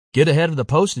Get ahead of the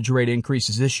postage rate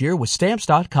increases this year with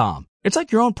Stamps.com. It's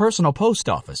like your own personal post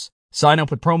office. Sign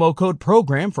up with promo code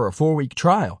PROGRAM for a 4-week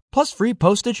trial, plus free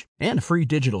postage and a free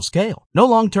digital scale. No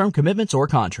long-term commitments or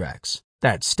contracts.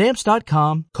 That's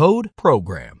Stamps.com, code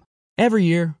PROGRAM. Every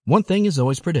year, one thing is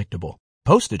always predictable.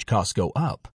 Postage costs go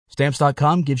up.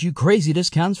 Stamps.com gives you crazy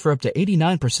discounts for up to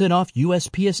 89% off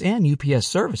USPS and UPS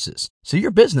services, so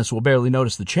your business will barely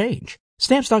notice the change.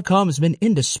 Stamps.com has been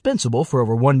indispensable for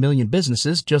over 1 million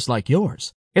businesses just like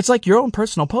yours. It's like your own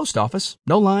personal post office.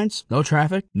 No lines, no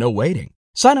traffic, no waiting.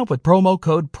 Sign up with promo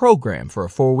code PROGRAM for a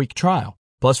 4-week trial,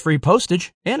 plus free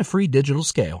postage and a free digital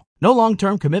scale. No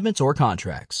long-term commitments or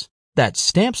contracts. That's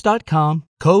Stamps.com,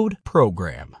 code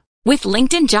PROGRAM. With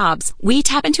LinkedIn Jobs, we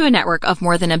tap into a network of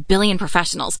more than 1 billion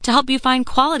professionals to help you find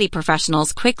quality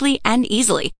professionals quickly and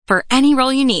easily for any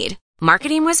role you need.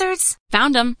 Marketing wizards?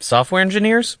 Found them. Software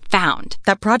engineers? Found.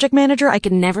 That project manager I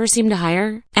could never seem to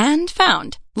hire? And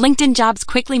found. LinkedIn Jobs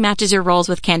quickly matches your roles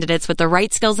with candidates with the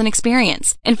right skills and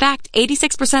experience. In fact,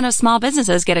 86% of small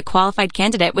businesses get a qualified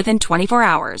candidate within 24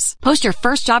 hours. Post your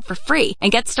first job for free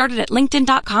and get started at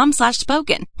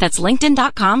linkedin.com/spoken. That's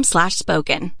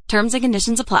linkedin.com/spoken. Terms and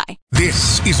conditions apply.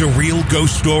 This is a Real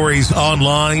Ghost Stories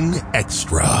Online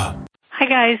Extra. Hi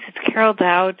guys, it's Carol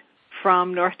Dowd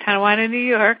from North Tonawanda, New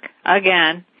York,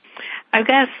 again. I've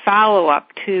got a follow-up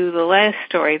to the last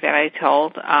story that I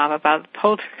told about the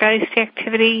poltergeist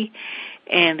activity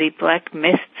and the black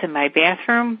mists in my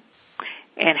bathroom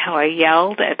and how I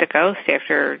yelled at the ghost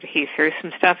after he threw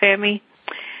some stuff at me.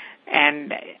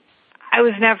 And I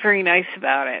was not very nice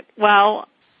about it. Well,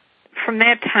 from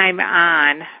that time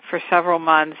on, for several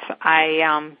months,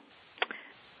 I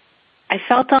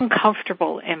felt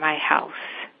uncomfortable in my house.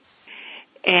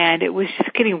 And it was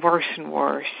just getting worse and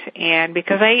worse. And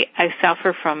because I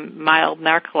suffer from mild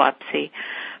narcolepsy,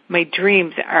 my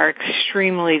dreams are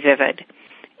extremely vivid.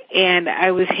 And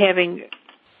I was having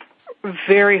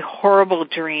very horrible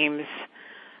dreams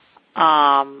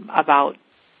about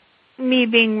me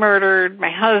being murdered,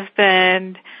 my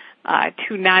husband,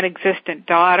 2 non-existent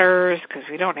daughters, because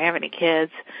we don't have any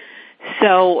kids.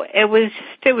 So it was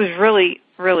really,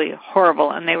 really horrible,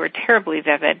 and they were terribly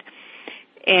vivid.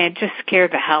 And just scared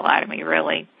the hell out of me,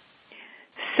 really.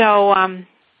 So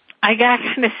I got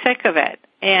kind of sick of it.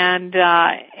 And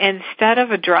instead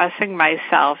of addressing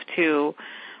myself to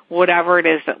whatever it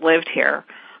is that lived here,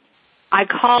 I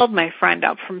called my friend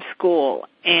up from school.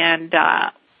 And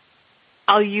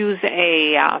I'll use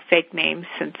a fake name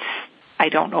since I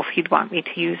don't know if he'd want me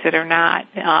to use it or not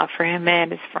for him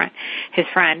and his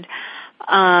friend.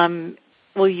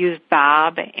 We'll use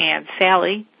Bob and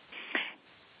Sally.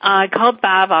 I called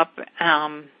Bob up,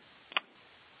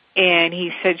 and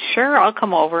he said, sure, I'll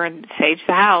come over and sage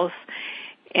the house,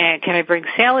 and can I bring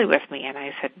Sally with me? And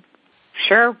I said,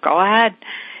 sure, go ahead.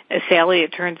 Sally,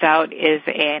 it turns out, is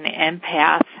an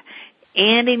empath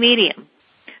and a medium.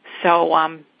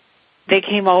 So they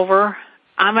came over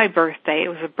on my birthday. It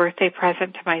was a birthday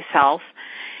present to myself,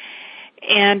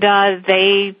 and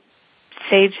they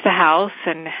saged the house,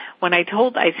 and when I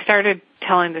started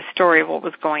telling the story of what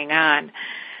was going on,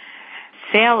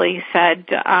 Sally said,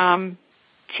 gee,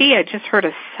 I just heard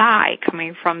a sigh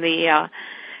coming from the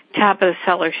top of the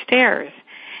cellar stairs.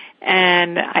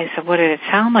 And I said, what did it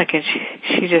sound like? And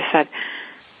she just said,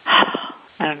 I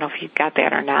don't know if you got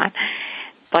that or not.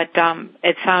 But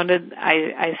it sounded,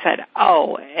 I said,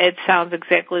 oh, it sounds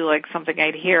exactly like something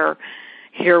I'd hear.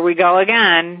 Here we go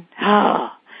again.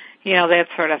 You know, that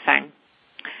sort of thing.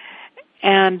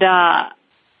 And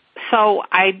so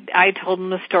I told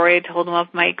him the story. I told him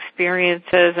of my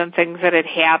experiences and things that had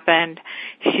happened.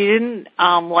 She didn't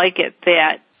like it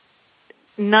that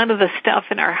none of the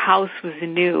stuff in our house was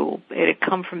new. It had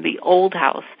come from the old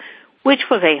house, which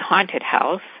was a haunted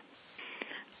house.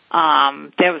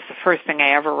 That was the first thing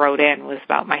I ever wrote in, was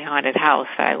about my haunted house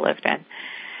that I lived in.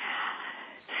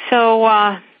 So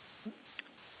I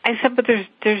said, but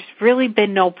there's really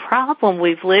been no problem.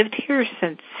 We've lived here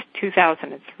since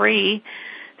 2003.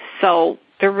 So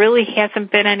there really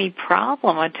hasn't been any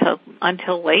problem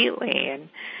until lately. And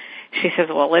she says,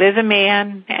 well, it is a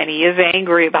man, and he is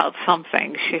angry about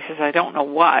something. She says, I don't know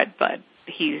what, but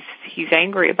he's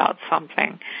angry about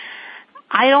something.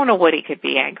 I don't know what he could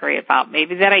be angry about.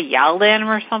 Maybe that I yelled at him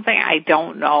or something. I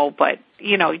don't know, but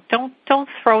you know, don't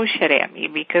throw shit at me,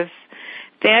 because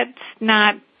that's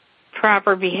not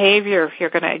proper behavior if you're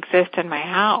going to exist in my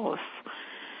house.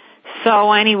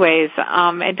 So anyways,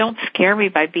 and don't scare me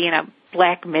by being a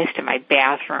black mist in my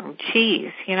bathroom.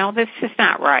 Jeez, you know, that's just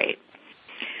not right.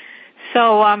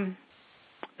 So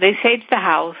they saged the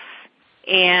house,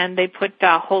 and they put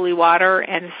holy water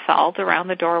and salt around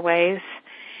the doorways.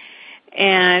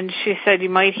 And she said you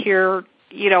might hear,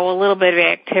 you know, a little bit of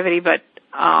activity, but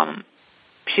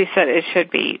she said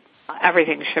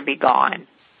everything should be gone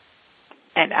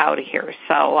and out of here.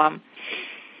 So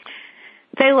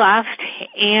they left,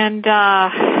 and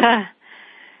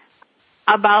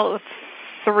about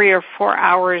 3 or 4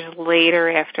 hours later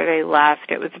after they left,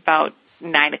 it was about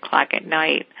 9 o'clock at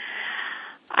night,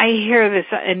 I hear this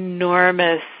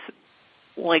enormous,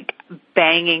 like,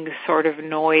 banging sort of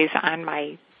noise on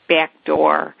my back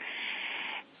door.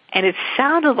 And it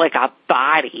sounded like a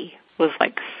body was,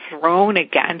 like, thrown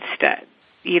against it.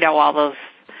 You know, all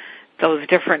those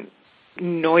different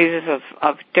noises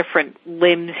of different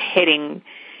limbs hitting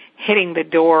the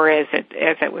door as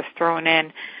it was thrown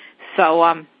in.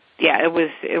 So, yeah, it was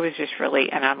just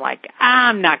really, and I'm like,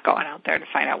 I'm not going out there to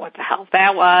find out what the hell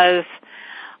that was.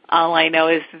 All I know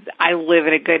is I live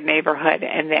in a good neighborhood,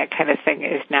 and that kind of thing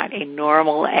is not a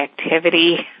normal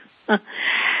activity.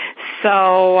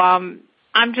 So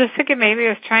I'm just thinking maybe I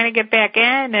was trying to get back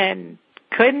in and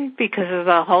couldn't because of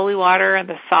the holy water and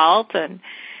the salt, and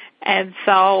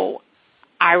so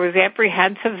I was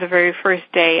apprehensive the very first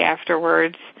day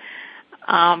afterwards.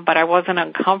 But I wasn't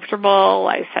uncomfortable.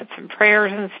 I said some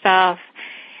prayers and stuff.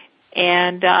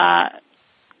 And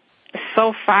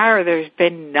so far, there's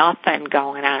been nothing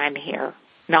going on here.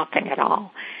 Nothing at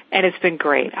all. And it's been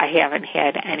great. I haven't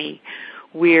had any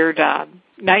weird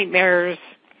nightmares.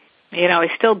 You know, I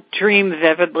still dream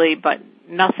vividly, but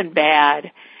nothing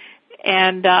bad.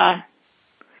 And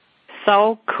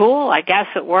so cool. I guess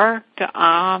it worked.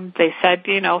 They said,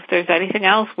 you know, if there's anything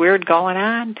else weird going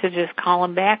on, to just call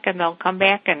them back, and they'll come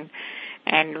back and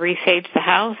resage the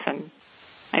house. And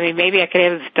I mean, maybe I could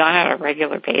have this done on a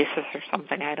regular basis or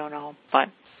something. I don't know. But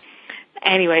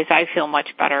anyways, I feel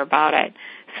much better about it.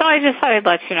 So I just thought I'd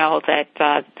let you know that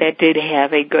that did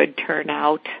have a good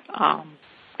turnout.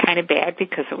 Kind of bad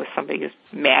because it was somebody who's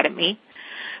mad at me,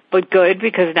 but good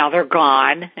because now they're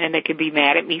gone and they could be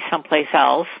mad at me someplace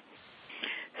else.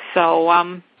 So,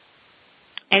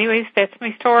 anyways, that's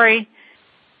my story.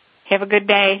 Have a good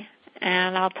day,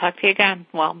 and I'll talk to you again.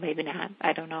 Well, maybe not.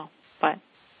 I don't know. But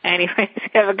anyways,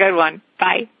 have a good one.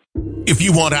 Bye. If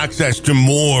you want access to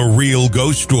more Real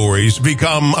Ghost Stories,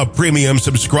 become a premium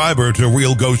subscriber to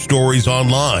Real Ghost Stories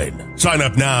Online. Sign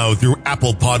up now through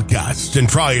Apple Podcasts and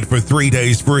try it for 3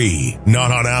 days free.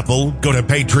 Not on Apple? Go to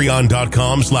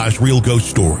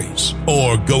patreon.com/realghoststories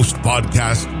or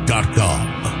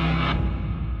ghostpodcast.com.